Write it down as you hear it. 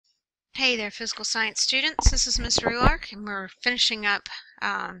Hey there, physical science students. This is Ms. Ruark, and we're finishing up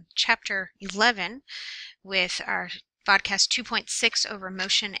chapter 11 with our podcast 2.6 over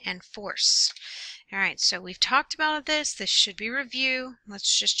motion and force. All right, so we've talked about this. This should be review.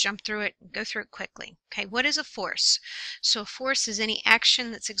 Let's just jump through it and go through it quickly. Okay, what is a force? So a force is any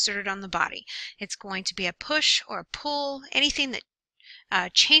action that's exerted on the body. It's going to be a push or a pull, anything that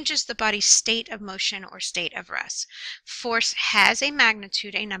changes the body's state of motion or state of rest. Force has a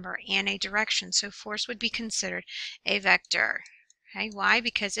magnitude, a number, and a direction. So force would be considered a vector. Okay, why?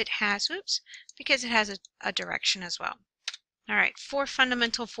 Because it has, because it has a direction as well. All right, 4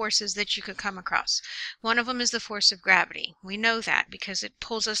 fundamental forces that you could come across. One of them is the force of gravity. We know that because it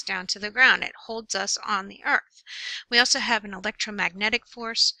pulls us down to the ground. It holds us on the earth. We also have an electromagnetic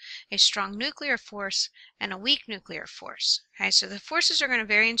force, a strong nuclear force, and a weak nuclear force. Okay, so the forces are going to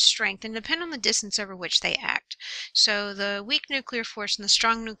vary in strength and depend on the distance over which they act. So the weak nuclear force and the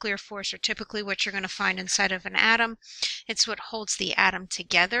strong nuclear force are typically what you're going to find inside of an atom. It's what holds the atom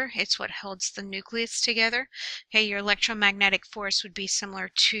together. It's what holds the nucleus together. Okay, your electromagnetic force would be similar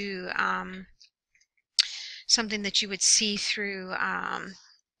to something that you would see through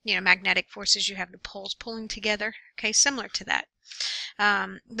magnetic forces. You have the poles pulling together. Okay, similar to that.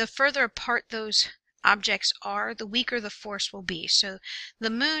 The further apart those objects are, the weaker the force will be. So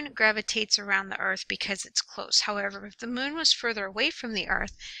the moon gravitates around the earth because it's close. However, if the moon was further away from the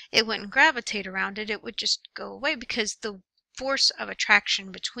earth, it wouldn't gravitate around it. It would just go away because the force of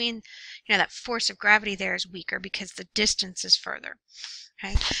attraction between, that force of gravity there is weaker because the distance is further.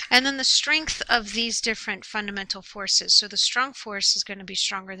 Okay, and then the strength of these different fundamental forces. So the strong force is going to be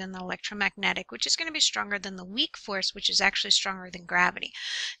stronger than the electromagnetic, which is going to be stronger than the weak force, which is actually stronger than gravity.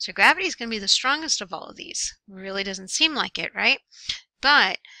 So gravity is going to be the strongest of all of these. Really doesn't seem like it, right?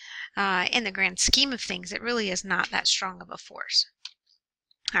 But in the grand scheme of things, it really is not that strong of a force.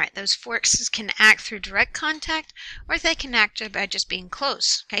 All right, those forces can act through direct contact, or they can act by just being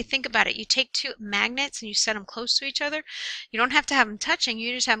close. Okay, think about it. You take 2 magnets and you set them close to each other. You don't have to have them touching,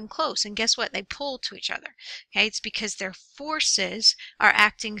 you just have them close, and guess what? They pull to each other. Okay, it's because their forces are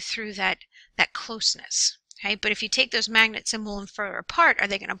acting through that closeness. Okay, but if you take those magnets and move them further apart, are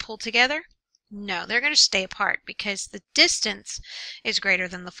they going to pull together? No, they're going to stay apart because the distance is greater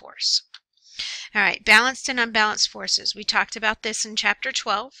than the force. All right, balanced and unbalanced forces. We talked about this in chapter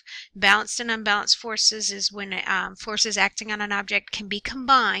 12. Balanced and unbalanced forces is when forces acting on an object can be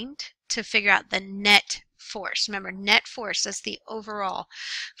combined to figure out the net force. Remember, net force is the overall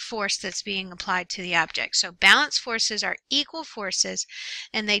force that's being applied to the object. So balanced forces are equal forces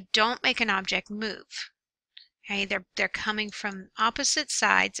and they don't make an object move. Okay, they're coming from opposite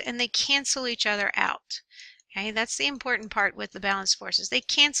sides and they cancel each other out. Okay, that's the important part with the balanced forces. They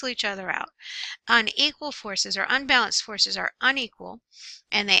cancel each other out. Unequal forces or unbalanced forces are unequal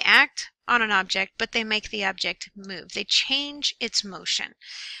and they act on an object, but they make the object move. They change its motion.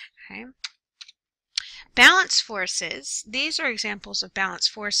 Okay. Balanced forces, these are examples of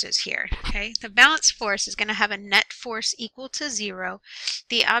balanced forces here. Okay, the balanced force is going to have a net force equal to 0.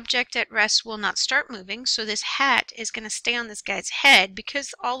 The object at rest will not start moving, so this hat is going to stay on this guy's head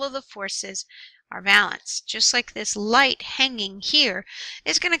because all of the forces are balanced. Just like this light hanging here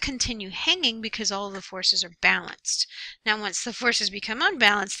is going to continue hanging because all of the forces are balanced. Now once the forces become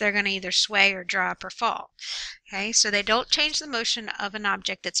unbalanced, they're going to either sway or drop or fall. Okay, so they don't change the motion of an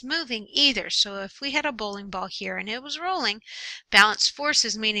object that's moving either. So if we had a bowling ball here and it was rolling, balanced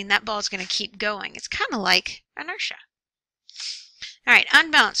forces meaning that ball is going to keep going. It's kind of like inertia. All right,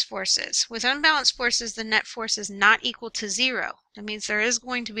 unbalanced forces. With unbalanced forces, the net force is not equal to 0. That means there is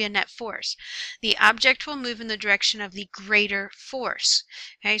going to be a net force. The object will move in the direction of the greater force.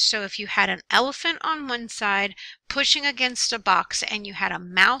 Okay, so if you had an elephant on one side pushing against a box and you had a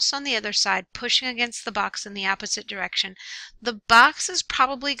mouse on the other side pushing against the box in the opposite direction, the box is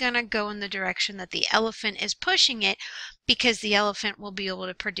probably going to go in the direction that the elephant is pushing it because the elephant will be able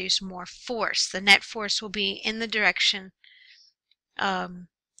to produce more force. The net force will be in the direction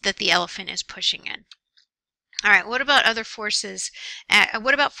that the elephant is pushing in. All right, what about other forces?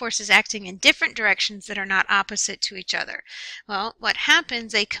 What about forces acting in different directions that are not opposite to each other? Well, what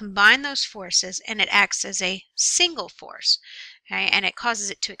happens, they combine those forces and it acts as a single force, okay, and it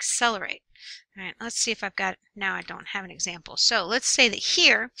causes it to accelerate. All right, let's see if I've got, now I don't have an example. So let's say that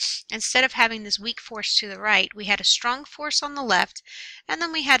here, instead of having this weak force to the right, we had a strong force on the left, and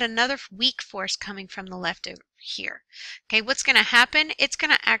then we had another weak force coming from the left over here. Okay, what's going to happen? It's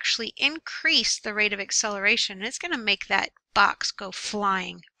going to actually increase the rate of acceleration, and it's going to make that box go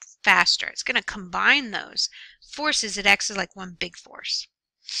flying faster. It's going to combine those forces. It acts as like one big force.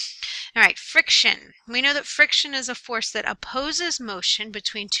 All right, friction. We know that friction is a force that opposes motion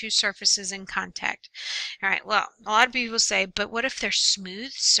between two surfaces in contact. All right, well, a lot of people say, but what if they're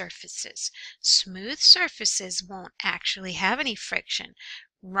smooth surfaces? Smooth surfaces won't actually have any friction.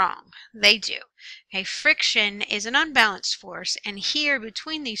 Wrong, they do. Okay, friction is an unbalanced force, and here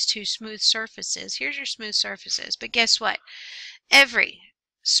between these two smooth surfaces, here's your smooth surfaces, but guess what? Every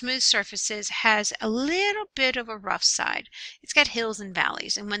smooth surfaces has a little bit of a rough side. It's got hills and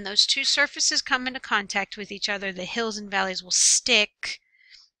valleys, and when those two surfaces come into contact with each other, the hills and valleys will stick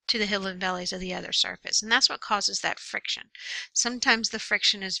to the hills and valleys of the other surface, and that's what causes that friction. Sometimes the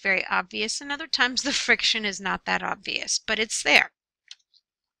friction is very obvious, and other times the friction is not that obvious, but it's there.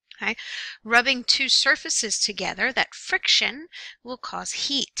 Okay. Rubbing two surfaces together, that friction will cause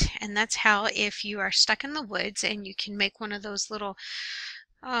heat, and that's how, if you are stuck in the woods and you can make one of those little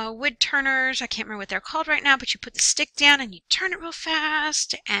wood turners, I can't remember what they're called right now, but you put the stick down and you turn it real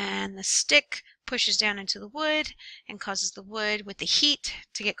fast, and the stick pushes down into the wood and causes the wood with the heat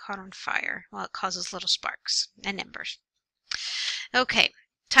to get caught on fire. Well, it causes little sparks and embers. Okay.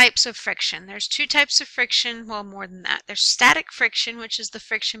 Types of friction. There's two types of friction, well, more than that. There's static friction, which is the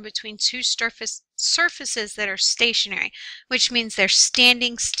friction between two surfaces that are stationary, which means they're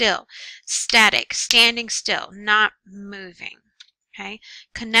standing still. Static, standing still, not moving. Okay.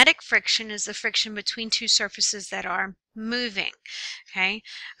 Kinetic friction is the friction between two surfaces that are moving. Okay.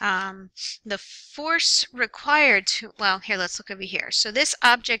 The force required to, well, here, let's look over here. So this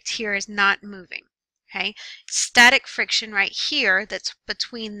object here is not moving. Okay, static friction right here that's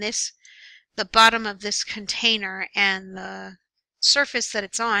between the bottom of this container and the surface that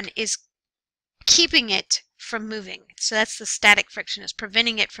it's on is keeping it from moving. So that's the static friction, is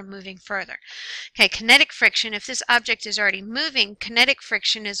preventing it from moving further. Okay, kinetic friction, if this object is already moving, kinetic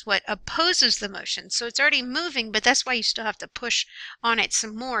friction is what opposes the motion. So it's already moving, but that's why you still have to push on it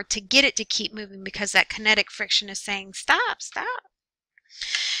some more to get it to keep moving, because that kinetic friction is saying, stop, stop.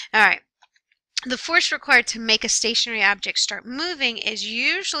 All right. The force required to make a stationary object start moving is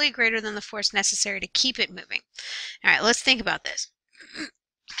usually greater than the force necessary to keep it moving. All right, let's think about this.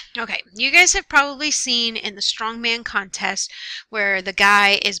 Okay, you guys have probably seen in the strongman contest where the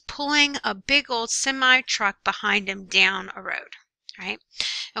guy is pulling a big old semi truck behind him down a road, right?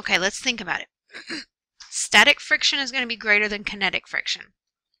 Okay, let's think about it. Static friction is going to be greater than kinetic friction.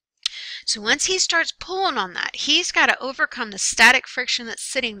 So once he starts pulling on that, he's got to overcome the static friction that's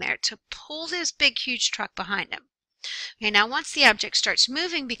sitting there to pull this big, huge truck behind him. Okay, now once the object starts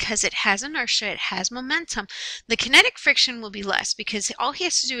moving, because it has inertia, it has momentum, the kinetic friction will be less, because all he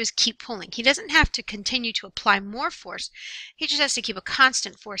has to do is keep pulling. He doesn't have to continue to apply more force. He just has to keep a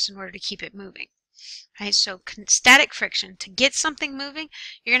constant force in order to keep it moving. Okay, so static friction, to get something moving,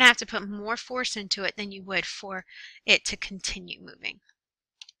 you're going to have to put more force into it than you would for it to continue moving.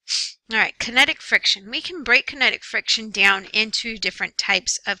 All right, kinetic friction. We can break kinetic friction down into different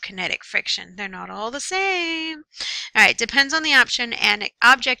types of kinetic friction. They're not all the same. All right, depends on the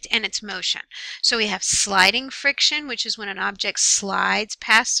object and its motion. So we have sliding friction, which is when an object slides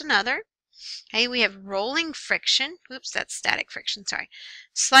past another. Okay, we have rolling friction. Oops, that's static friction, sorry.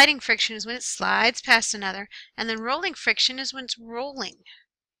 Sliding friction is when it slides past another, and then rolling friction is when it's rolling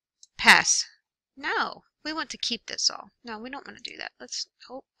past. No, we want to keep this all. No, we don't want to do that. Let's,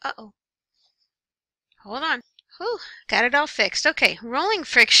 oh, uh-oh. Hold on. Whew, got it all fixed. Okay, rolling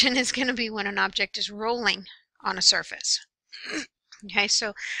friction is going to be when an object is rolling on a surface. Okay,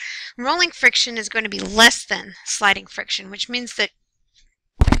 so rolling friction is going to be less than sliding friction, which means that,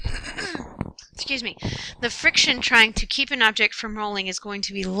 excuse me, the friction trying to keep an object from rolling is going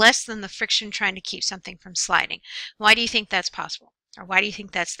to be less than the friction trying to keep something from sliding. Why do you think that's possible? Or why do you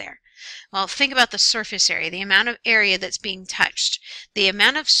think that's there? Well, think about the surface area, the amount of area that's being touched. The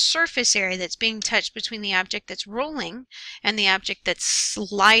amount of surface area that's being touched between the object that's rolling and the object that's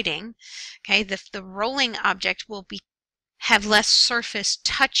sliding. Okay, the rolling object will have less surface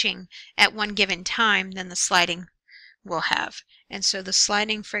touching at one given time than the sliding will have. And so the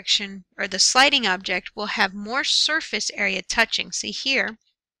sliding friction, or the sliding object, will have more surface area touching. See here,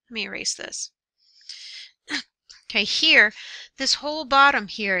 let me erase this. Okay, here, this whole bottom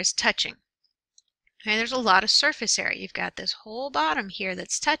here is touching. Okay, there's a lot of surface area. You've got this whole bottom here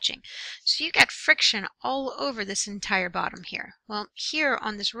that's touching. So you've got friction all over this entire bottom here. Well, here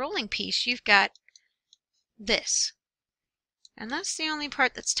on this rolling piece, you've got this. And that's the only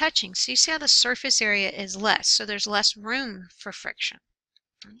part that's touching. So you see how the surface area is less. So there's less room for friction.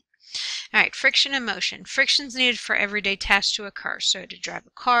 All right, friction and motion. Friction is needed for everyday tasks to occur. So to drive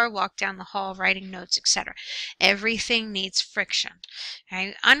a car, walk down the hall, writing notes, etc. Everything needs friction.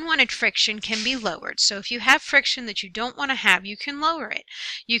 Okay? Unwanted friction can be lowered. So if you have friction that you don't want to have, you can lower it.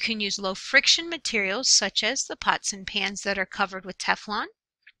 You can use low friction materials such as the pots and pans that are covered with Teflon.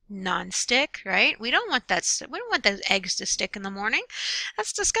 Non-stick, right? We don't want that. We don't want those eggs to stick in the morning.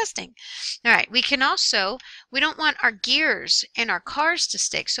 That's disgusting. All right. We don't want our gears in our cars to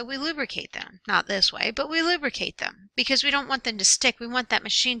stick, so we lubricate them. Not this way, but we lubricate them because we don't want them to stick. We want that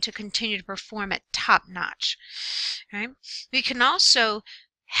machine to continue to perform at top notch. Right? We can also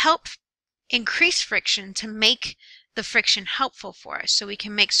help increase friction to make the friction helpful for us. So we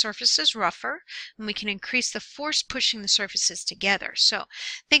can make surfaces rougher and we can increase the force pushing the surfaces together. So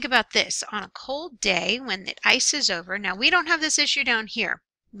think about this. On a cold day when the ice is over, now we don't have this issue down here,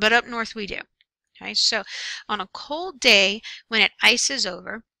 but up north we do. Okay, so on a cold day when it ices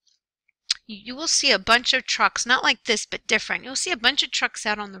over, you will see a bunch of trucks, not like this, but different. You'll see a bunch of trucks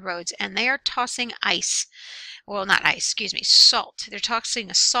out on the roads and they are tossing ice. Well, not ice, excuse me, salt. They're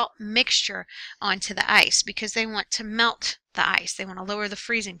tossing a salt mixture onto the ice because they want to melt the ice. They want to lower the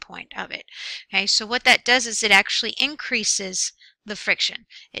freezing point of it. Okay, so what that does is it actually increases the friction.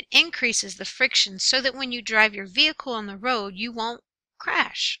 It increases the friction so that when you drive your vehicle on the road, you won't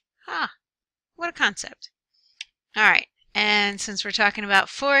crash. Ah, what a concept. All right, and since we're talking about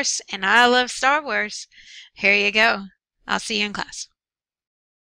force and I love Star Wars, here you go. I'll see you in class.